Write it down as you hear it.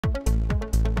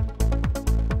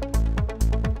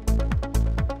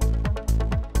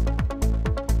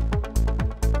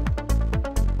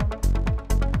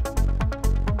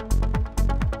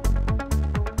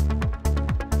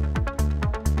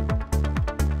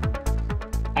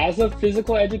As a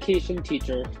physical education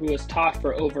teacher who has taught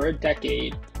for over a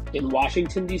decade in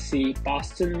Washington, D.C.,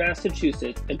 Boston,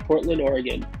 Massachusetts, and Portland,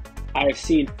 Oregon, I have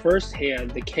seen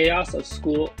firsthand the chaos of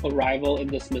school arrival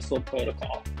and dismissal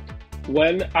protocol.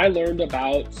 When I learned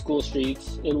about school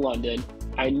streets in London,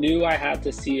 I knew I had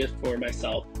to see it for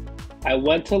myself. I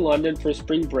went to London for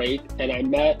spring break and I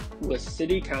met with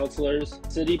city councilors,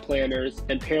 city planners,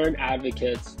 and parent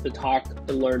advocates to talk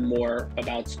and learn more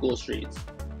about school streets.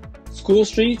 School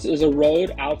streets is a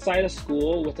road outside a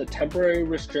school with a temporary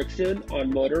restriction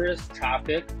on motorist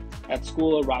traffic at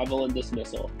school arrival and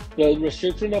dismissal. The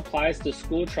restriction applies to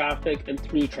school traffic and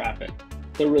through traffic.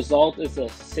 The result is a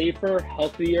safer,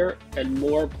 healthier, and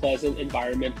more pleasant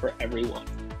environment for everyone.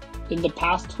 In the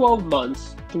past 12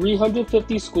 months,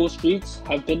 350 school streets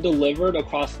have been delivered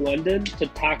across London to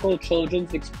tackle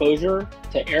children's exposure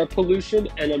to air pollution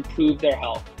and improve their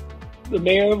health. The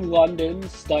Mayor of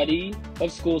London's study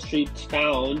of school streets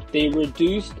found they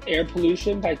reduced air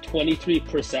pollution by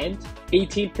 23%,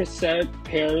 18%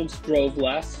 parents drove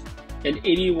less, and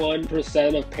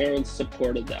 81% of parents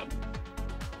supported them.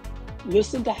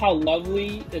 Listen to how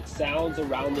lovely it sounds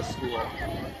around the school.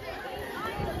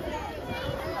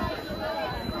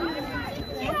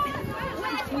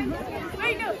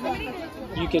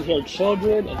 You can hear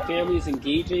children and families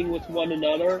engaging with one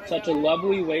another, such a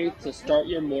lovely way to start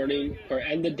your morning or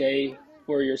end the day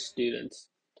for your students.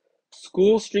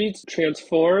 School streets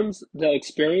transforms the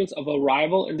experience of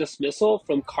arrival and dismissal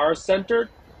from car-centered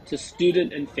to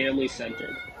student and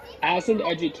family-centered. As an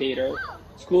educator,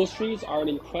 school streets are an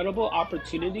incredible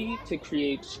opportunity to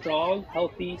create strong,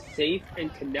 healthy, safe,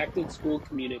 and connected school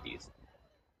communities.